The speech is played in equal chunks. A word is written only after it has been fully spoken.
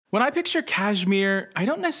When I picture cashmere, I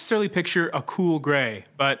don't necessarily picture a cool gray,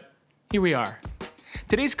 but here we are.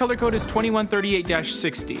 Today's color code is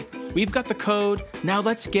 2138-60. We've got the code, now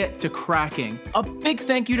let's get to cracking. A big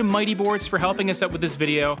thank you to Mighty Boards for helping us out with this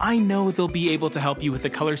video. I know they'll be able to help you with the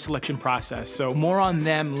color selection process, so more on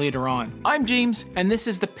them later on. I'm James, and this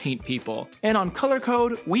is the Paint People. And on color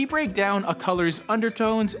code, we break down a color's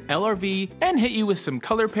undertones, LRV, and hit you with some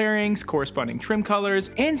color pairings, corresponding trim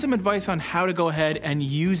colors, and some advice on how to go ahead and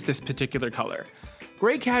use this particular color.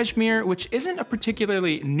 Gray Cashmere, which isn't a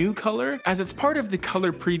particularly new color, as it's part of the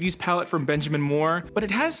color previews palette from Benjamin Moore, but it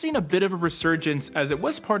has seen a bit of a resurgence as it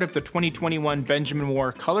was part of the 2021 Benjamin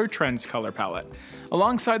Moore Color Trends color palette,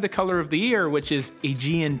 alongside the color of the year, which is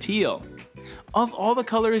AEGEAN Teal. Of all the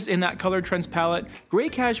colors in that Color Trends palette, Gray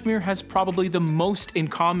Cashmere has probably the most in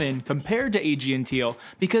common compared to AEGEAN Teal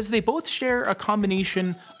because they both share a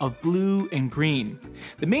combination of blue and green.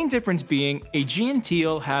 The main difference being AEGEAN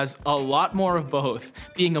Teal has a lot more of both,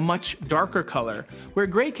 being a much darker color, where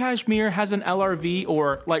Gray Cashmere has an LRV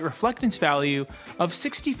or light reflectance value of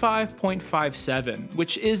 65.57,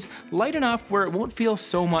 which is light enough where it won't feel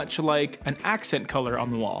so much like an accent color on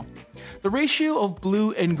the wall. The ratio of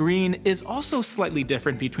blue and green is also slightly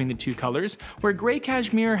different between the two colors, where Gray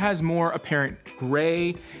Cashmere has more apparent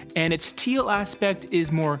gray, and its teal aspect is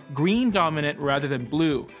more green dominant rather than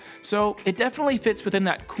blue. So it definitely fits within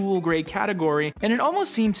that cool gray category, and it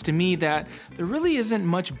almost seems to me that there really isn't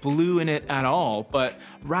much blue in it at all, but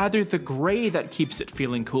rather the gray that keeps it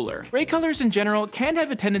feeling cooler. Gray colors in general can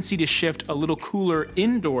have a tendency to shift a little cooler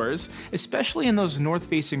indoors, especially in those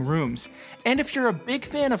north-facing rooms. And if you're a big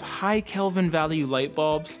fan of high Kelvin value light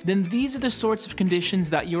bulbs, then these are the sorts of conditions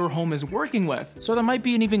that your home is working with, so there might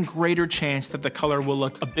be an even greater chance that the color will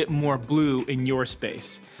look a bit more blue in your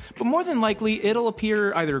space. But more than likely, it'll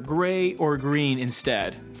appear either gray or green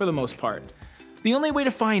instead, for the most part. The only way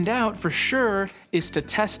to find out for sure is to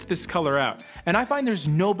test this color out, and I find there's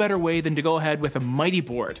no better way than to go ahead with a Mighty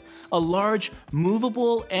Board, a large,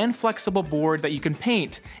 movable, and flexible board that you can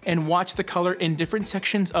paint and watch the color in different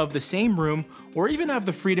sections of the same room, or even have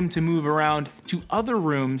the freedom to move around to other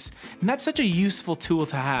rooms, and that's such a useful tool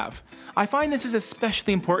to have. I find this is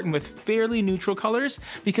especially important with fairly neutral colors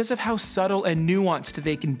because of how subtle and nuanced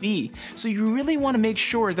they can be, so you really want to make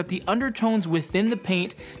sure that the undertones within the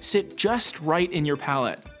paint sit just right in your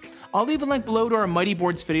palette. I'll leave a link below to our Mighty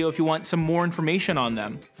Boards video if you want some more information on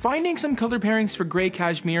them. Finding some color pairings for Gray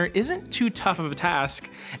Cashmere isn't too tough of a task,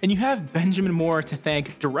 and you have Benjamin Moore to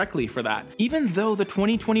thank directly for that. Even though the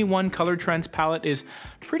 2021 Color Trends palette is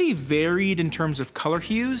pretty varied in terms of color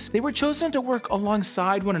hues, they were chosen to work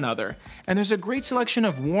alongside one another, and there's a great selection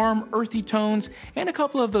of warm, earthy tones and a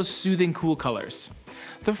couple of those soothing, cool colors.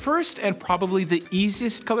 The first and probably the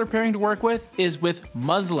easiest color pairing to work with is with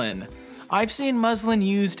muslin. I've seen muslin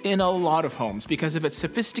used in a lot of homes because of its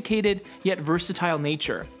sophisticated yet versatile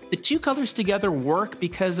nature. The two colors together work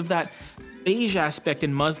because of that beige aspect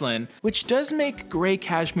in muslin, which does make Gray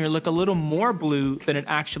Cashmere look a little more blue than it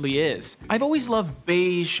actually is. I've always loved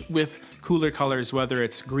beige with cooler colors, whether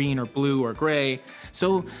it's green or blue or gray,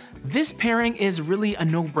 so this pairing is really a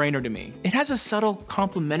no-brainer to me. It has a subtle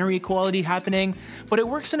complementary quality happening, but it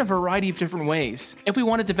works in a variety of different ways. If we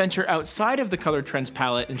wanted to venture outside of the Color Trends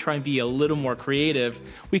palette and try and be a little more creative,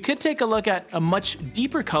 we could take a look at a much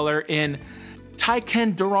deeper color in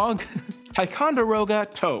Ticonderoga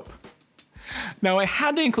taupe. Now, I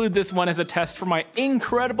had to include this one as a test for my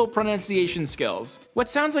incredible pronunciation skills. What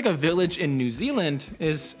sounds like a village in New Zealand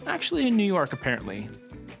is actually in New York, apparently.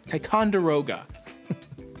 Ticonderoga.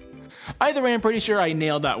 Either way, I'm pretty sure I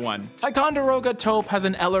nailed that one. Ticonderoga taupe has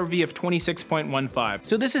an LRV of 26.15,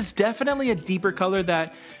 so this is definitely a deeper color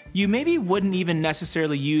that you maybe wouldn't even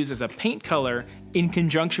necessarily use as a paint color in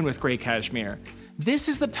conjunction with Gray Cashmere. This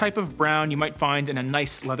is the type of brown you might find in a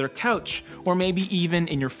nice leather couch, or maybe even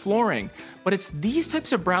in your flooring, but it's these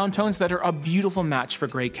types of brown tones that are a beautiful match for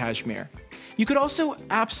Gray Cashmere. You could also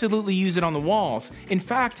absolutely use it on the walls. In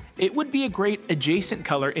fact, it would be a great adjacent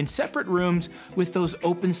color in separate rooms with those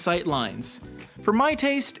open sight lines. For my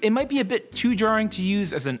taste, it might be a bit too jarring to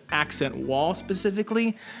use as an accent wall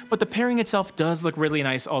specifically, but the pairing itself does look really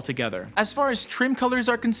nice altogether. As far as trim colors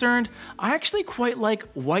are concerned, I actually quite like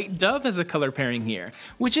White Dove as a color pairing here,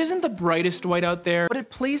 which isn't the brightest white out there, but it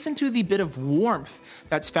plays into the bit of warmth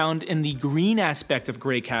that's found in the green aspect of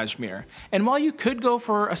Gray Cashmere. And while you could go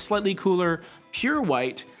for a slightly cooler, pure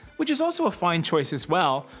white, which is also a fine choice as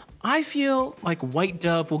well, I feel like White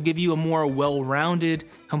Dove will give you a more well-rounded,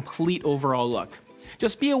 complete overall look.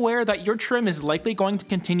 Just be aware that your trim is likely going to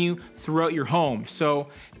continue throughout your home, so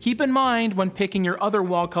keep in mind when picking your other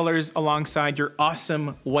wall colors alongside your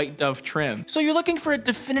awesome White Dove trim. So you're looking for a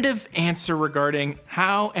definitive answer regarding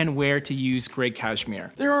how and where to use gray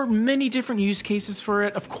cashmere. There are many different use cases for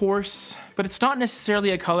it, of course, but it's not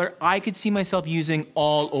necessarily a color I could see myself using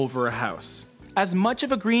all over a house. As much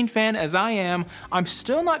of a green fan as I am, I'm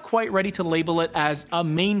still not quite ready to label it as a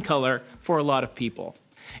main color for a lot of people.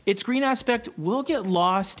 Its green aspect will get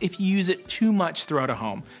lost if you use it too much throughout a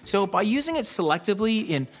home, so by using it selectively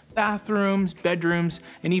in bathrooms, bedrooms,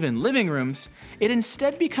 and even living rooms, it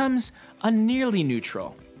instead becomes a nearly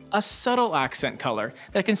neutral, a subtle accent color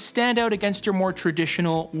that can stand out against your more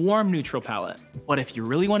traditional warm neutral palette. But if you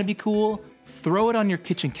really want to be cool, throw it on your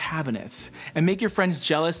kitchen cabinets and make your friends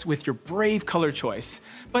jealous with your brave color choice.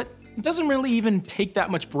 But it doesn't really even take that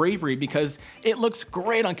much bravery because it looks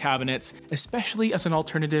great on cabinets, especially as an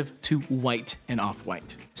alternative to white and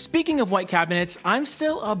off-white. Speaking of white cabinets, I'm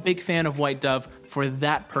still a big fan of White Dove for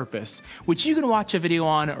that purpose, which you can watch a video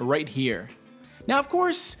on right here. Now, of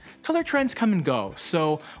course, color trends come and go,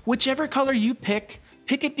 so whichever color you pick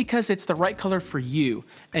it because it's the right color for you,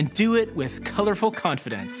 and do it with colorful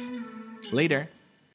confidence. Later.